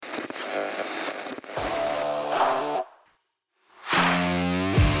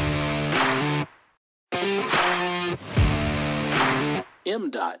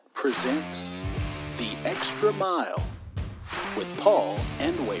MDOT presents The Extra Mile with Paul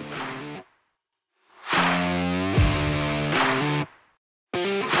and Waverly.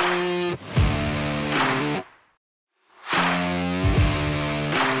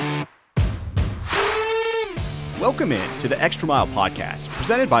 Welcome in to the Extra Mile podcast,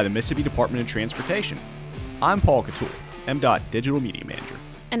 presented by the Mississippi Department of Transportation. I'm Paul Couture, MDOT Digital Media Manager.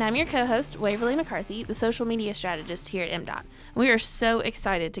 And I'm your co-host, Waverly McCarthy, the social media strategist here at MDOT. We are so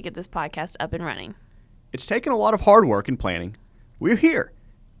excited to get this podcast up and running. It's taken a lot of hard work and planning. We're here,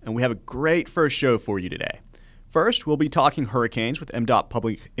 and we have a great first show for you today. First, we'll be talking hurricanes with MDOT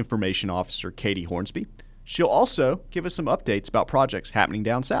Public Information Officer Katie Hornsby. She'll also give us some updates about projects happening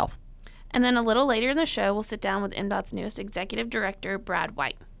down south. And then a little later in the show, we'll sit down with MDOT's newest executive director, Brad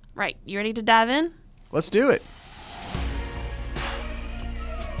White. Right, you ready to dive in? Let's do it.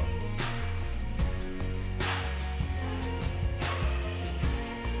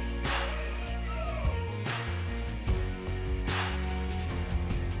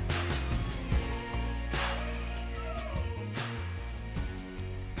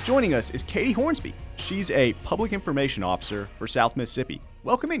 Joining us is Katie Hornsby. She's a public information officer for South Mississippi.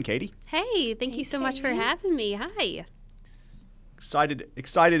 Welcome in, Katie. Hey, thank you so much for having me. Hi. Excited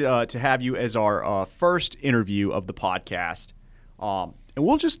to have you as our first interview of the podcast. And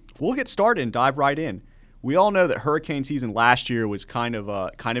we'll get started and dive right in. We all know that hurricane season last year was kind of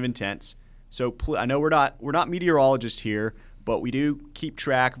intense. So I know we're not meteorologists here, but we do keep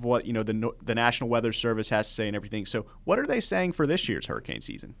track of what the National Weather Service has to say and everything. So what are they saying for this year's hurricane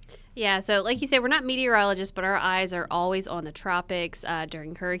season? Yeah, so like you said, we're not meteorologists, but our eyes are always on the tropics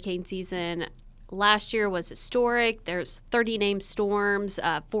during hurricane season. Last year was historic. There's 30 named storms,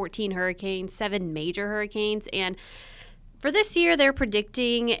 14 hurricanes, 7 major hurricanes, and for this year, they're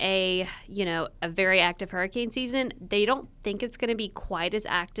predicting a very active hurricane season. They don't think it's going to be quite as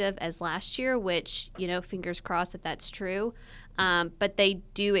active as last year, which, fingers crossed that that's true. But they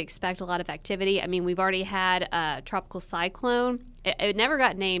do expect a lot of activity. I mean, we've already had a tropical cyclone. It never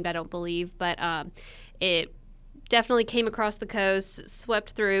got named, I don't believe, but it definitely came across the coast,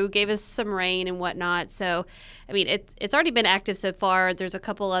 swept through, gave us some rain and whatnot. So, I mean, it's already been active so far. There's a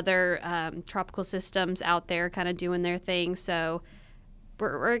couple other tropical systems out there kind of doing their thing. So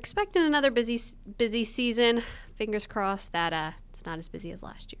we're expecting another busy season. Fingers crossed that it's not as busy as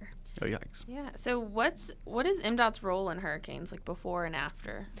last year. Oh, yikes. Yeah. So what is MDOT's role in hurricanes, like before and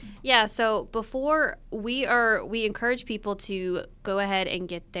after? Yeah. So before we encourage people to go ahead and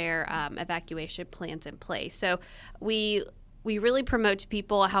get their evacuation plans in place. So we really promote to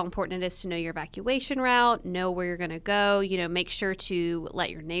people how important it is to know your evacuation route, know where you're going to go. Make sure to let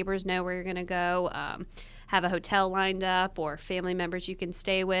your neighbors know where you're going to go. Have a hotel lined up or family members you can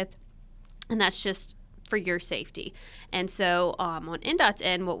stay with, and that's just for your safety. And so on NDOT's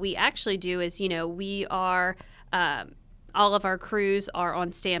end, what we actually do is, we are all of our crews are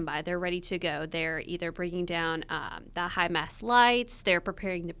on standby. They're ready to go. They're either bringing down the high mast lights, they're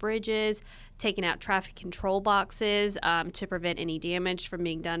preparing the bridges, taking out traffic control boxes to prevent any damage from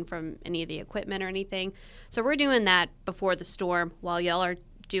being done from any of the equipment or anything. So we're doing that before the storm while y'all are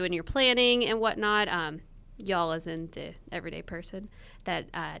doing your planning and whatnot. Y'all as in the everyday person that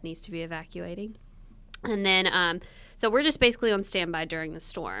needs to be evacuating. And then, so we're just basically on standby during the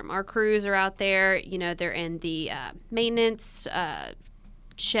storm. Our crews are out there, they're in the maintenance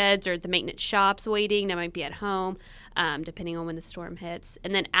sheds or the maintenance shops waiting. They might be at home, depending on when the storm hits.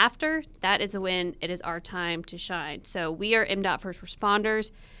 And then after, that is when it is our time to shine. So we are MDOT first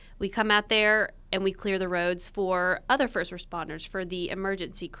responders. We come out there and we clear the roads for other first responders, for the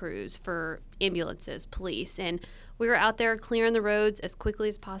emergency crews, for ambulances, police. And we were out there clearing the roads as quickly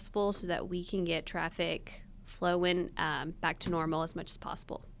as possible so that we can get traffic flowing back to normal as much as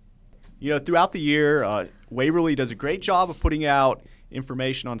possible. Throughout the year, Waverly does a great job of putting out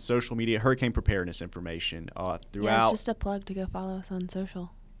information on social media, hurricane preparedness information throughout. Yeah, it's just a plug to go follow us on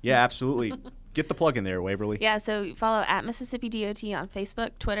social. Yeah, absolutely. Get the plug in there, Waverly. Yeah, so follow at Mississippi DOT on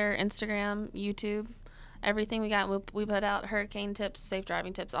Facebook, Twitter, Instagram, YouTube, everything we got. We put out hurricane tips, safe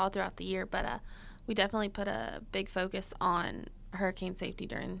driving tips all throughout the year, but we definitely put a big focus on hurricane safety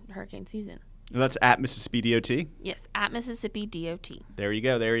during hurricane season. That's at Mississippi DOT? Yes, at Mississippi DOT. There you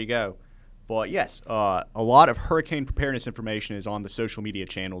go. But yes, a lot of hurricane preparedness information is on the social media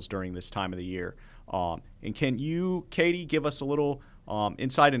channels during this time of the year. And can you, Katie, give us a little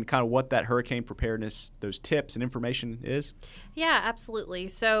insight into kind of what that hurricane preparedness, those tips and information is? Yeah, absolutely.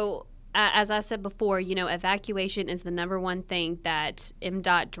 So as I said before, evacuation is the number one thing that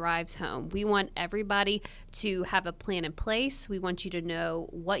MDOT drives home. We want everybody to have a plan in place. We want you to know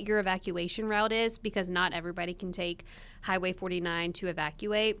what your evacuation route is, because not everybody can take Highway 49 to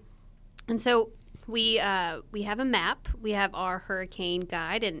evacuate. And so we have a map. We have our hurricane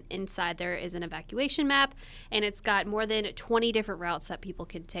guide, and inside there is an evacuation map, and it's got more than 20 different routes that people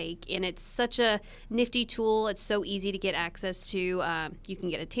can take. And it's such a nifty tool. It's so easy to get access to. You can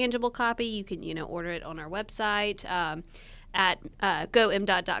get a tangible copy. You can, order it on our website at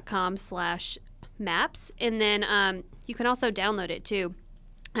gomdot.com/maps. And then you can also download it too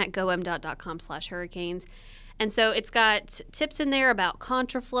at gomdot.com/hurricanes. And so it's got tips in there about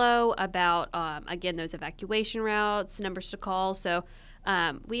contraflow, about, again, those evacuation routes, numbers to call. So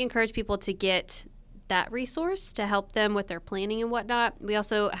we encourage people to get that resource to help them with their planning and whatnot. We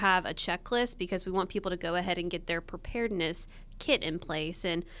also have a checklist because we want people to go ahead and get their preparedness kit in place.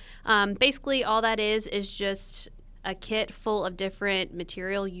 And basically all that is just a kit full of different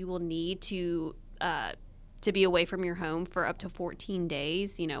material you will need to be away from your home for up to 14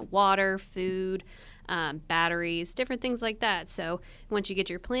 days, water, food, batteries, different things like that. So once you get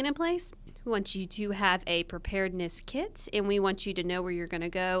your plan in place, we want you to have a preparedness kit, and we want you to know where you're going to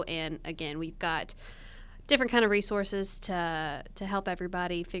go. And again, we've got different kind of resources to help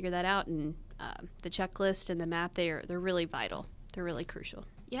everybody figure that out. And the checklist and the map, they're really vital. They're really crucial.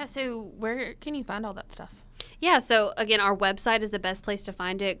 Yeah, so where can you find all that stuff? Yeah, so again, our website is the best place to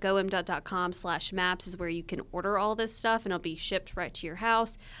find it. gomdot.com/maps is where you can order all this stuff, and it'll be shipped right to your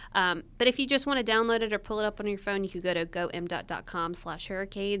house. But if you just want to download it or pull it up on your phone, you could go to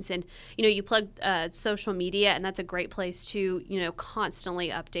gomdot.com/hurricanes. And, you plug social media, and that's a great place to,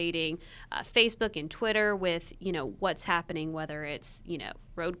 constantly updating Facebook and Twitter with, what's happening, whether it's,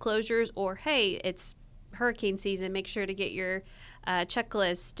 road closures or, hey, it's hurricane season, make sure to get your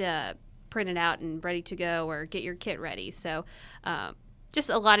checklist printed out and ready to go, or get your kit ready. So just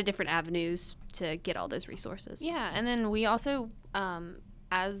a lot of different avenues to get all those resources. Yeah, and then we also,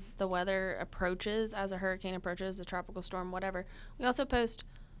 as the weather approaches, as a hurricane approaches, a tropical storm, whatever, we also post,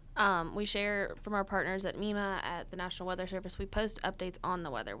 we share from our partners at MEMA, at the National Weather Service, we post updates on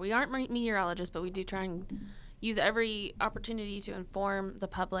the weather. We aren't meteorologists, but we do try and use every opportunity to inform the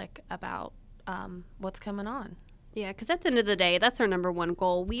public about what's coming on. Yeah, because at the end of the day, that's our number one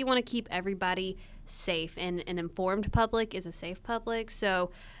goal. We want to keep everybody safe, and an informed public is a safe public.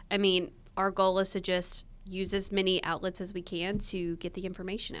 So, our goal is to just use as many outlets as we can to get the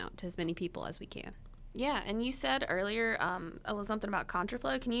information out to as many people as we can. Yeah, and you said earlier something about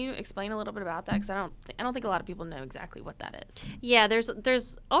contraflow. Can you explain a little bit about that? Because I don't think a lot of people know exactly what that is. Yeah,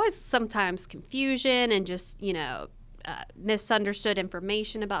 there's always sometimes confusion and just, misunderstood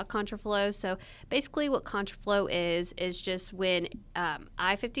information about contraflow. So basically what contraflow is just when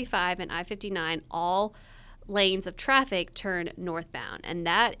I-55 and I-59, all lanes of traffic turn northbound. And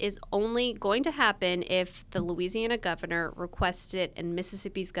that is only going to happen if the Louisiana governor requests it and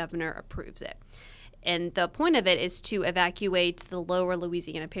Mississippi's governor approves it. And the point of it is to evacuate the lower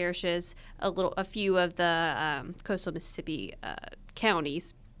Louisiana parishes, a few of the coastal Mississippi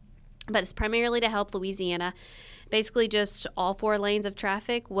counties. But it's primarily to help Louisiana. Basically, just all 4 lanes of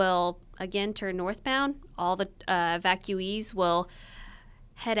traffic will, again, turn northbound. All the evacuees will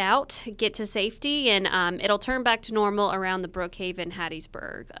head out, get to safety, and it'll turn back to normal around the Brookhaven,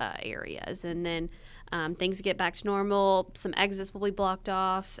 Hattiesburg areas. And then things get back to normal. Some exits will be blocked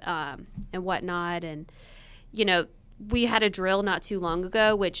off and whatnot. And, we had a drill not too long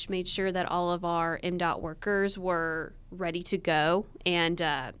ago, which made sure that all of our MDOT workers were ready to go, and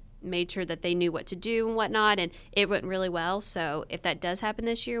made sure that they knew what to do and whatnot, and it went really well. So if that does happen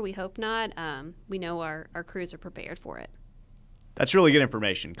this year, we hope not. We know our crews are prepared for it. That's really good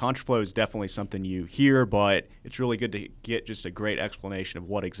information. Contraflow is definitely something you hear, but it's really good to get just a great explanation of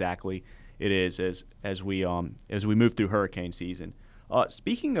what exactly it is as we move through hurricane season.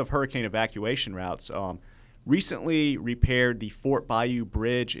 Speaking of hurricane evacuation routes, recently repaired the Fort Bayou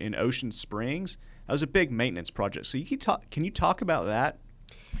Bridge in Ocean Springs. That was a big maintenance project. So can you talk about that?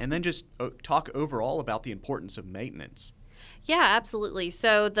 And then just talk overall about the importance of maintenance. Yeah, absolutely.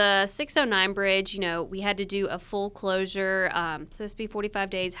 So the 609 bridge, we had to do a full closure. Supposed to be 45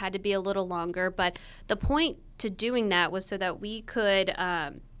 days, had to be a little longer. But the point to doing that was so that we could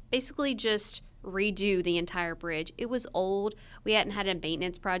basically just redo the entire bridge. It was old. We hadn't had a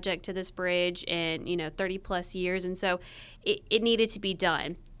maintenance project to this bridge in 30 plus years, and so it needed to be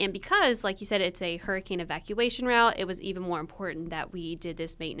done. And because, like you said, it's a hurricane evacuation route, it was even more important that we did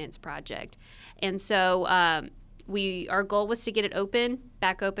this maintenance project. And so our goal was to get it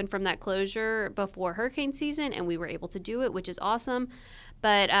back open from that closure before hurricane season, and we were able to do it, which is awesome.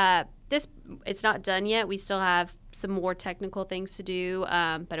 But it's not done yet. We still have some more technical things to do,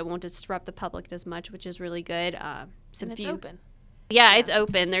 but it won't disrupt the public as much, which is really good. And it's open. Yeah, it's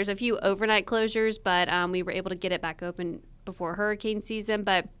open. There's a few overnight closures, but we were able to get it back open before hurricane season.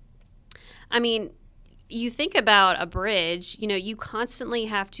 But, I mean, you think about a bridge, you constantly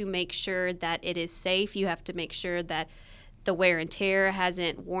have to make sure that it is safe. You have to make sure that the wear and tear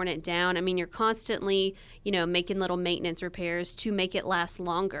hasn't worn it down. I mean, you're constantly, making little maintenance repairs to make it last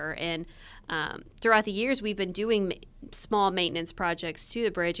longer. And throughout the years, we've been doing small maintenance projects to the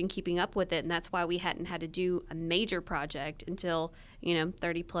bridge and keeping up with it. And that's why we hadn't had to do a major project until,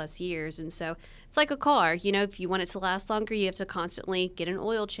 30 plus years. And so it's like a car, if you want it to last longer, you have to constantly get an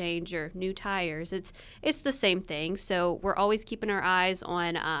oil change or new tires. It's the same thing. So we're always keeping our eyes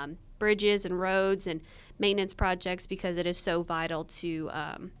on bridges and roads and maintenance projects because it is so vital to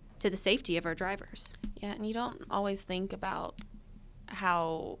the safety of our drivers. Yeah, and you don't always think about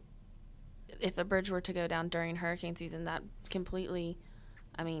how if a bridge were to go down during hurricane season, that completely,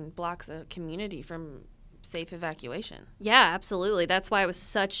 blocks a community from safe evacuation. Yeah, absolutely. That's why it was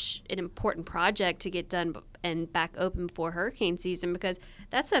such an important project to get done and back open before hurricane season, because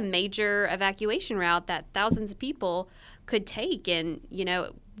that's a major evacuation route that thousands of people could take. And,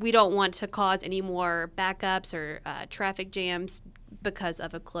 we don't want to cause any more backups or traffic jams because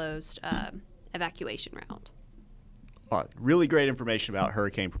of a closed evacuation route. Really great information about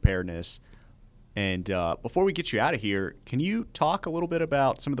hurricane preparedness. And before we get you out of here, can you talk a little bit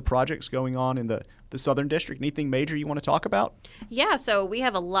about some of the projects going on in the Southern District? Anything major you want to talk about? Yeah, so we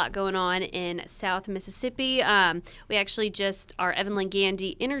have a lot going on in South Mississippi. We actually just, our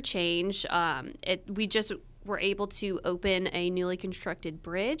Evan-Langandy interchange, we just were able to open a newly constructed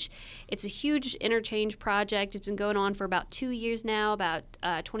bridge. It's a huge interchange project. It's been going on for about 2 years now, about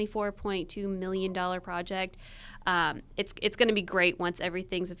 $24.2 million project. It's going to be great once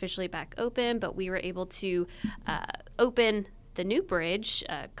everything's officially back open, but we were able to open the new bridge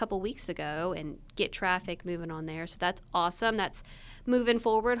a couple weeks ago and get traffic moving on there. So that's awesome. That's moving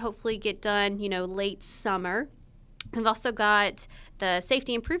forward, hopefully get done, late summer. We've also got the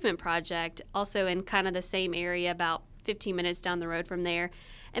Safety Improvement Project, also in kind of the same area, about 15 minutes down the road from there.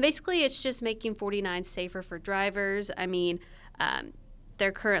 And basically, it's just making 49 safer for drivers.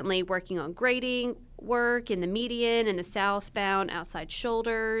 They're currently working on grading work in the median and the southbound outside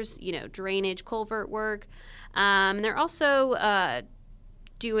shoulders, drainage, culvert work. And they're also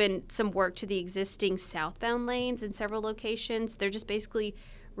doing some work to the existing southbound lanes in several locations. They're just basically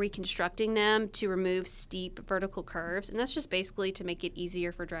reconstructing them to remove steep vertical curves, and that's just basically to make it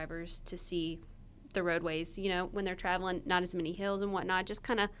easier for drivers to see the roadways, when they're traveling, not as many hills and whatnot, just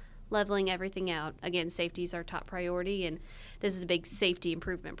kind of leveling everything out. Again, safety is our top priority, and this is a big safety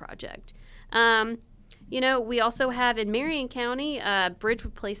improvement project. We also have in Marion County a bridge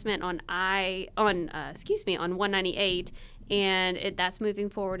replacement on 198, and that's moving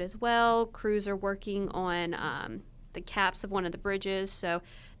forward as well. Crews are working on the caps of one of the bridges, so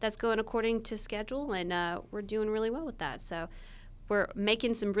that's going according to schedule, and we're doing really well with that. So we're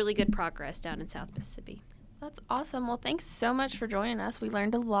making some really good progress down in South Mississippi. That's awesome. Well, thanks so much for joining us. We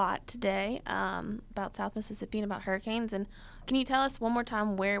learned a lot today about South Mississippi and about hurricanes. And can you tell us one more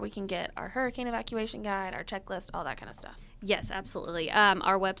time where we can get our hurricane evacuation guide, our checklist, all that kind of stuff? Yes, absolutely.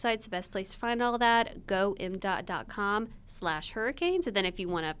 Our website's the best place to find all that, gomdot.com/hurricanes. And then if you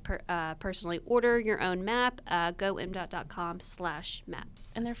want to personally order your own map,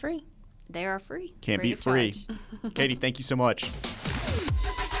 gomdot.com/maps. And they're free. They are free. Can't beat free. Katie, thank you so much.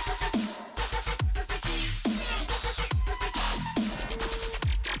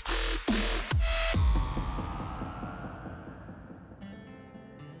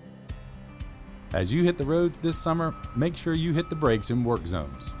 As you hit the roads this summer, make sure you hit the brakes in work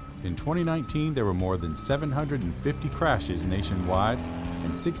zones. In 2019, there were more than 750 crashes nationwide,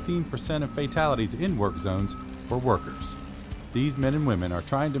 and 16% of fatalities in work zones were workers. These men and women are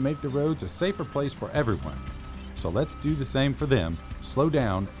trying to make the roads a safer place for everyone. So let's do the same for them. Slow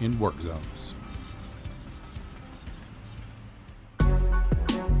down in work zones.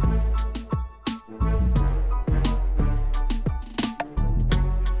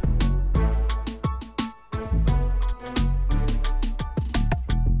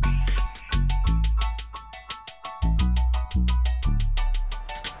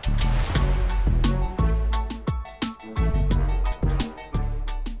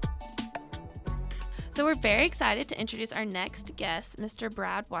 So we're very excited to introduce our next guest, Mr.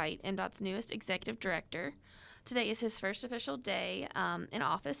 Brad White, MDOT's newest executive director. Today is his first official day in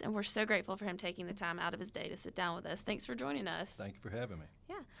office, and we're so grateful for him taking the time out of his day to sit down with us. Thanks for joining us. Thank you for having me.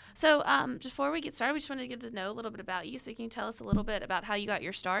 Yeah. So before we get started, we just wanted to get to know a little bit about you. So can you tell us a little bit about how you got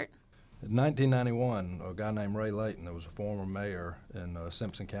your start? In 1991, a guy named Ray Layton, that was a former mayor in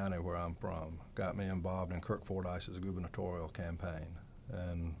Simpson County, where I'm from, got me involved in Kirk Fordyce's gubernatorial campaign.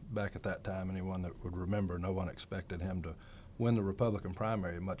 And back at that time, anyone that would remember, no one expected him to win the Republican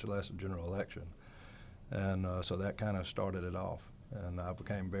primary, much less a general election. And so that kind of started it off. And I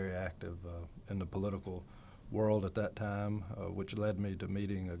became very active in the political world at that time, which led me to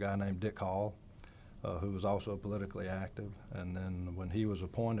meeting a guy named Dick Hall, who was also politically active. And then when he was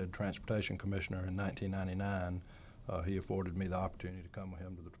appointed Transportation Commissioner in 1999, he afforded me the opportunity to come with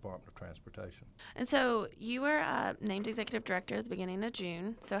him to the Department of Transportation. And so you were named Executive Director at the beginning of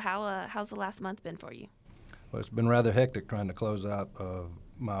June. So how's the last month been for you? Well, it's been rather hectic trying to close out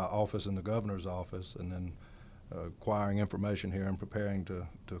my office in the governor's office and then acquiring information here and preparing to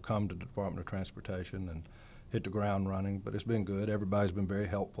come to the Department of Transportation and hit the ground running. But it's been good. Everybody's been very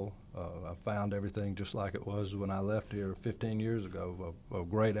helpful. I found everything just like it was when I left here 15 years ago. A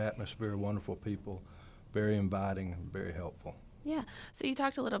great atmosphere, wonderful people, very inviting, and very helpful. Yeah. So you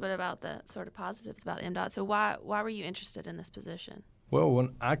talked a little bit about the sort of positives about MDOT. So why were you interested in this position? Well,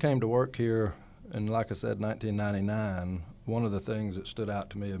 when I came to work here, and like I said, 1999, one of the things that stood out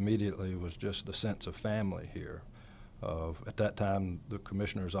to me immediately was just the sense of family here. At that time, the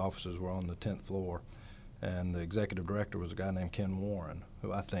commissioner's offices were on the 10th floor, and the executive director was a guy named Ken Warren,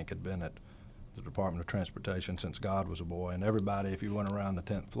 who I think had been at the Department of Transportation since God was a boy. And everybody, if you went around the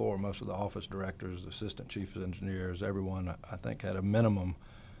 10th floor, most of the office directors, the assistant chief engineers, everyone, I think, had a minimum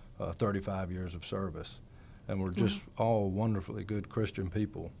 35 years of service. And were just all wonderfully good Christian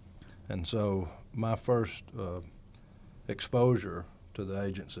people. And so my first exposure to the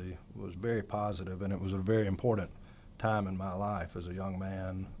agency was very positive, and it was a very important time in my life as a young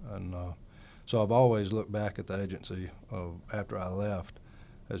man. And so I've always looked back at the agency after I left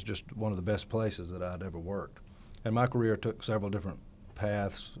as just one of the best places that I'd ever worked. And my career took several different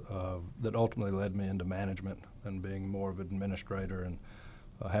paths that ultimately led me into management and being more of an administrator and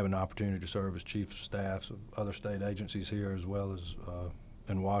having the opportunity to serve as chief of staffs of other state agencies here as well as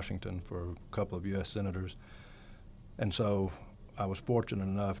in Washington for a couple of U.S. senators. And so I was fortunate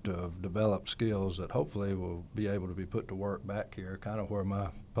enough to have developed skills that hopefully will be able to be put to work back here, kind of where my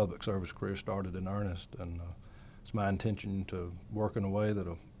public service career started in earnest. And it's my intention to work in a way that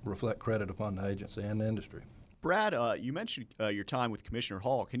will reflect credit upon the agency and the industry. Brad, you mentioned your time with Commissioner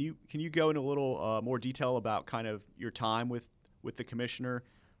Hall. Can you go into a little more detail about kind of your time with the commissioner,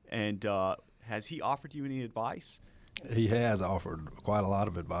 and has he offered you any advice? He has offered quite a lot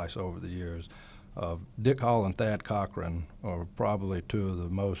of advice over the years. Dick Hall and Thad Cochran are probably two of the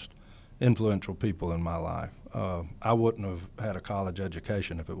most influential people in my life. I wouldn't have had a college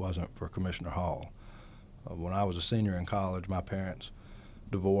education if it wasn't for Commissioner Hall. When I was a senior in college, my parents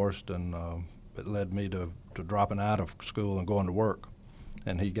divorced, and it led me to dropping out of school and going to work.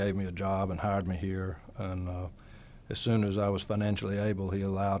 And he gave me a job and hired me here. And as soon as I was financially able, he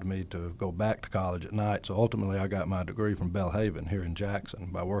allowed me to go back to college at night. So ultimately, I got my degree from Belhaven here in Jackson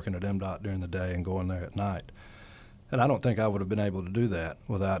by working at MDOT during the day and going there at night. And I don't think I would have been able to do that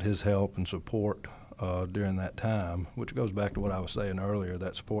without his help and support during that time, which goes back to what I was saying earlier.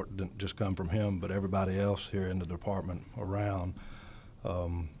 That support didn't just come from him, but everybody else here in the department around.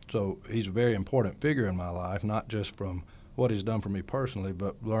 So he's a very important figure in my life, not just from what he's done for me personally,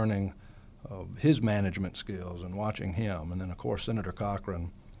 but learning his management skills and watching him. And then, of course, Senator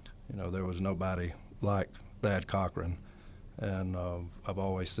Cochran, there was nobody like Thad Cochran. And I've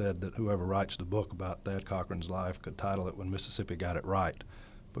always said that whoever writes the book about Thad Cochran's life could title it When Mississippi Got It Right,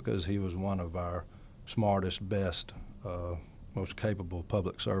 because he was one of our smartest, best, most capable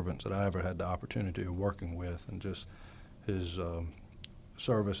public servants that I ever had the opportunity of working with. And just his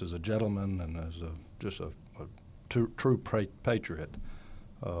service as a gentleman and as just a true patriot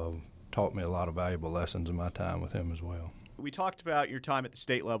taught me a lot of valuable lessons in my time with him as well. We talked about your time at the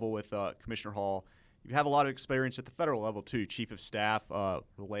state level with Commissioner Hall. You have a lot of experience at the federal level, too. Chief of Staff, the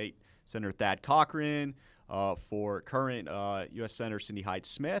late Senator Thad Cochran, for current U.S. Senator Cindy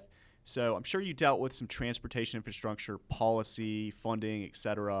Hyde-Smith. So I'm sure you dealt with some transportation infrastructure, policy, funding, et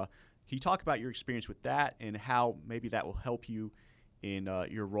cetera. Can you talk about your experience with that and how maybe that will help you in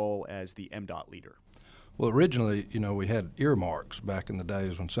your role as the MDOT leader? Well, originally, we had earmarks back in the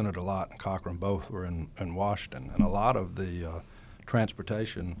days when Senator Lott and Cochran both were in Washington, and a lot of the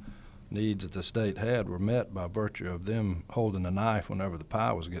transportation needs that the state had were met by virtue of them holding a knife whenever the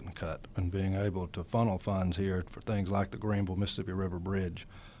pie was getting cut and being able to funnel funds here for things like the Greenville Mississippi River Bridge,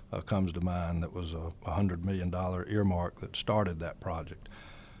 comes to mind. That was a $100 million earmark that started that project.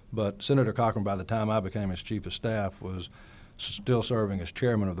 But Senator Cochran, by the time I became his chief of staff, was still serving as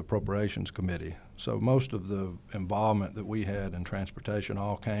chairman of the Appropriations Committee. So most of the involvement that we had in transportation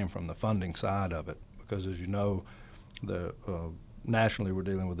all came from the funding side of it, because as you know, nationally we're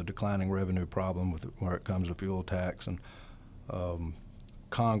dealing with a declining revenue problem where it comes to fuel tax, and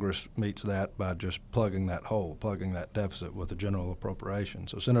Congress meets that by just plugging that deficit with the general appropriation.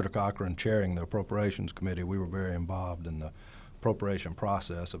 So Senator Cochran chairing the Appropriations Committee, we were very involved in the appropriation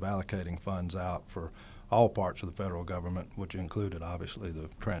process of allocating funds out for all parts of the federal government, which included obviously the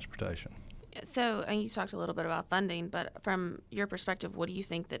transportation. So, and you talked a little bit about funding, but from your perspective, what do you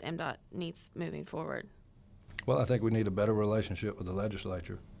think that MDOT needs moving forward? Well, I think we need a better relationship with the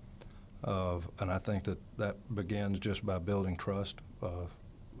legislature, and I think that begins just by building trust,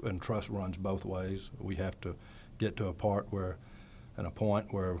 and trust runs both ways. We have to get to a point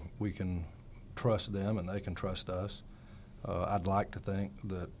where we can trust them and they can trust us. I'd like to think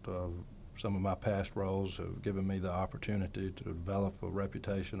that some of my past roles have given me the opportunity to develop a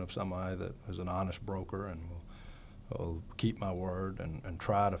reputation of somebody that is an honest broker and will keep my word and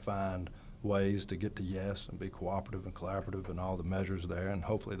try to find ways to get to yes and be cooperative and collaborative and all the measures there, and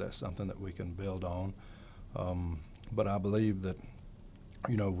hopefully that's something that we can build on. But I believe that,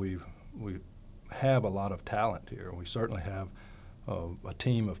 we have a lot of talent here. We certainly have a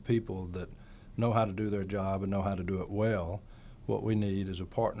team of people that know how to do their job and know how to do it well. What we need is a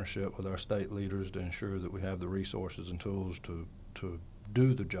partnership with our state leaders to ensure that we have the resources and tools to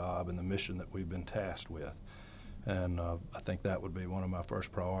do the job and the mission that we've been tasked with. And I think that would be one of my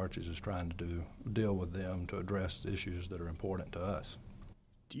first priorities, is trying to deal with them to address issues that are important to us.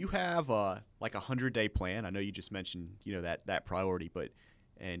 Do you have like a 100-day plan? I know you just mentioned that priority, but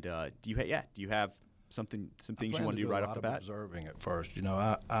do you have some things you want to do right off the bat? Observing at first,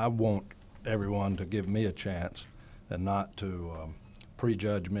 I want everyone to give me a chance and not to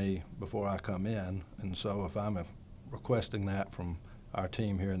prejudge me before I come in. And so if I'm requesting that from our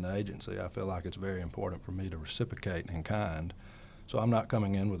team here in the agency, I feel like it's very important for me to reciprocate in kind. So I'm not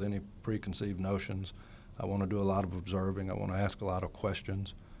coming in with any preconceived notions. I want to do a lot of observing. I want to ask a lot of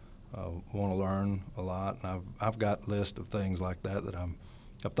questions. I want to learn a lot. And I've got a list of things like that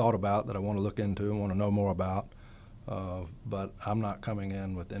I've thought about, that I want to look into and want to know more about. But I'm not coming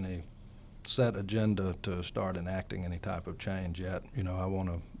in with any set agenda to start enacting any type of change yet. I want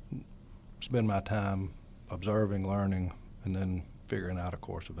to spend my time observing, learning, and then figuring out a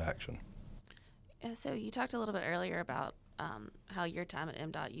course of action. So you talked a little bit earlier about how your time at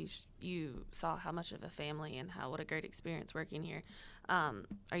MDOT, you saw how much of a family and what a great experience working here. Are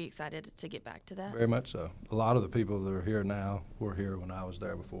you excited to get back to that? Very much so. A lot of the people that are here now were here when I was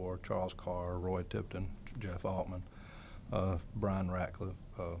there before. Charles Carr, Roy Tipton, Jeff Altman, Brian Ratcliffe,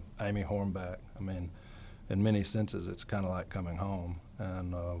 Amy Hornback. I mean, in many senses, it's kind of like coming home.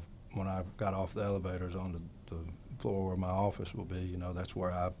 And when I got off the elevators onto the floor where my office will be, that's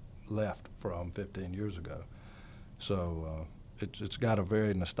where I left from 15 years ago. So it's got a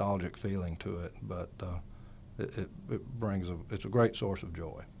very nostalgic feeling to it, but it's a great source of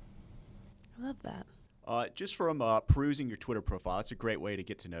joy. I love that. Just from perusing your Twitter profile, it's a great way to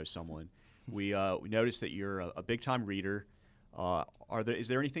get to know someone. We noticed that you're a big-time reader. Is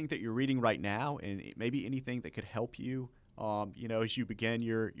there anything that you're reading right now, and maybe anything that could help you, as you begin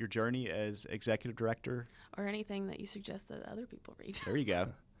your journey as executive director? Or anything that you suggest that other people read. There you go.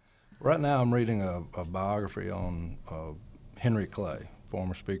 Right now I'm reading a biography on Henry Clay,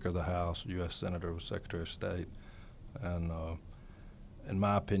 former Speaker of the House, U.S. Senator, was Secretary of State. And in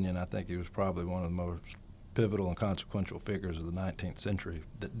my opinion, I think he was probably one of the most pivotal and consequential figures of the 19th century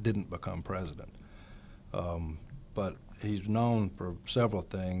that didn't become president. But he's known for several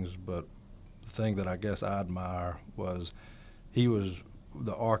things, but the thing that I guess I admire was he was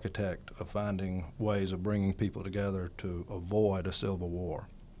the architect of finding ways of bringing people together to avoid a civil war.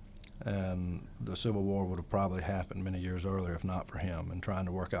 And the Civil War would have probably happened many years earlier if not for him, and trying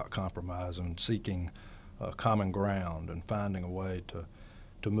to work out compromise and seeking common ground and finding a way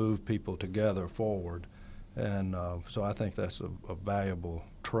to move people together forward. And so I think that's a valuable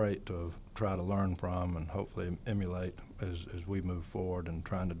trait to try to learn from and hopefully emulate as we move forward and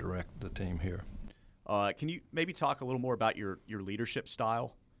trying to direct the team here. Can you maybe talk a little more about your leadership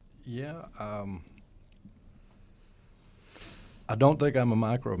style? Yeah. I don't think I'm a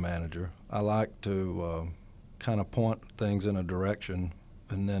micromanager. I like to kind of point things in a direction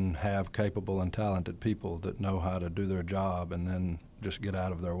and then have capable and talented people that know how to do their job and then just get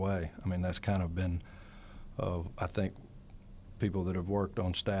out of their way. I mean, that's kind of been, I think, people that have worked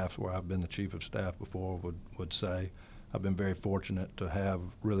on staffs where I've been the chief of staff before would say. I've been very fortunate to have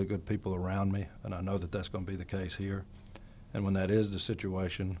really good people around me, and I know that that's going to be the case here. And when that is the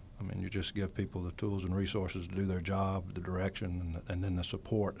situation, I mean, you just give people the tools and resources to do their job, the direction, and then the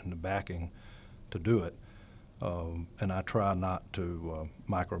support and the backing to do it. And I try not to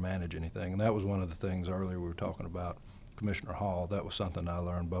micromanage anything. And that was one of the things earlier we were talking about Commissioner Hall. That was something I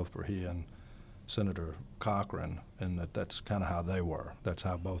learned both for he and Senator Cochran, and that's kind of how they were. That's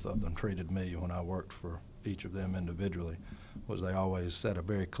how both of them treated me when I worked for each of them individually, was they always set a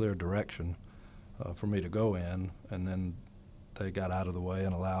very clear direction for me to go in, and then they got out of the way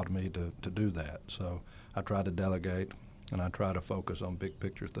and allowed me to do that. So I try to delegate, and I try to focus on big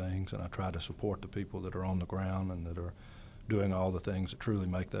picture things, and I try to support the people that are on the ground and that are doing all the things that truly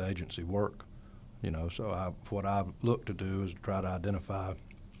make the agency work. You know, so what I've looked to do is try to identify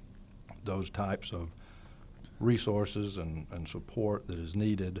those types of resources and support that is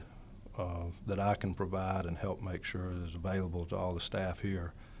needed that I can provide and help make sure is available to all the staff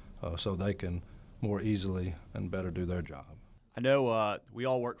here so they can more easily and better do their job. I know we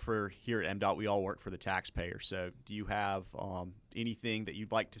all work here at MDOT, we all work for the taxpayer. So do you have anything that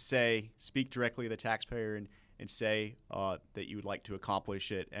you'd like to say, speak directly to the taxpayer and say that you would like to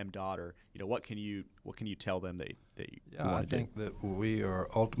accomplish at MDOT, or what can you tell them that you want to do? I think that we are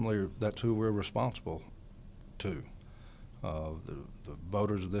ultimately, that's who we're responsible to. The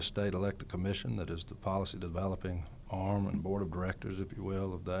voters of this state elect the commission that is the policy developing arm and board of directors, if you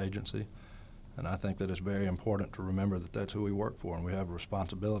will, of the agency. And I think that it's very important to remember that that's who we work for, and we have a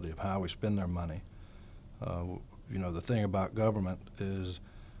responsibility of how we spend their money. The thing about government is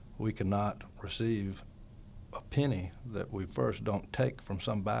we cannot receive a penny that we first don't take from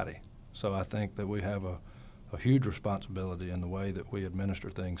somebody. So I think that we have a huge responsibility in the way that we administer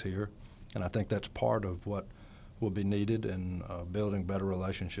things here, and I think that's part of what will be needed in building better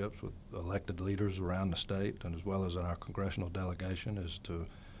relationships with elected leaders around the state, and as well as in our congressional delegation, is to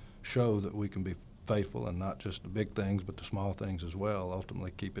show that we can be faithful and not just the big things but the small things as well,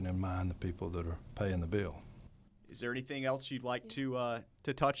 ultimately keeping in mind the people that are paying the bill. Is there anything else you'd like to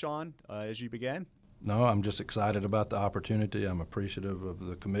touch on as you begin? No, I'm just excited about the opportunity. I'm appreciative of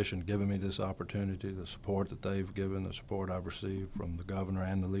the commission giving me this opportunity, the support that they've given, the support I've received from the governor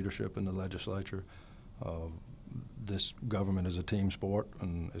and the leadership in the legislature. This government is a team sport,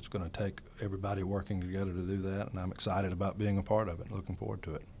 and it's going to take everybody working together to do that, and I'm excited about being a part of it, looking forward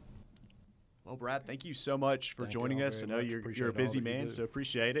to it. Well, Brad, thank you so much for joining us. I know you're a busy man, so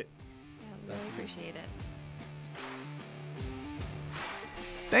appreciate it. Yeah, really appreciate it.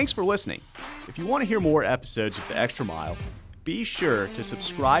 Thanks for listening. If you want to hear more episodes of The Extra Mile, be sure to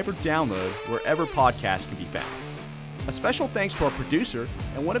subscribe or download wherever podcasts can be found. A special thanks to our producer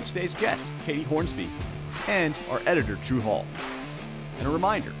and one of today's guests, Katie Hornsby, and our editor, Drew Hall. And a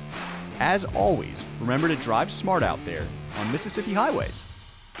reminder, as always, remember to drive smart out there on Mississippi highways.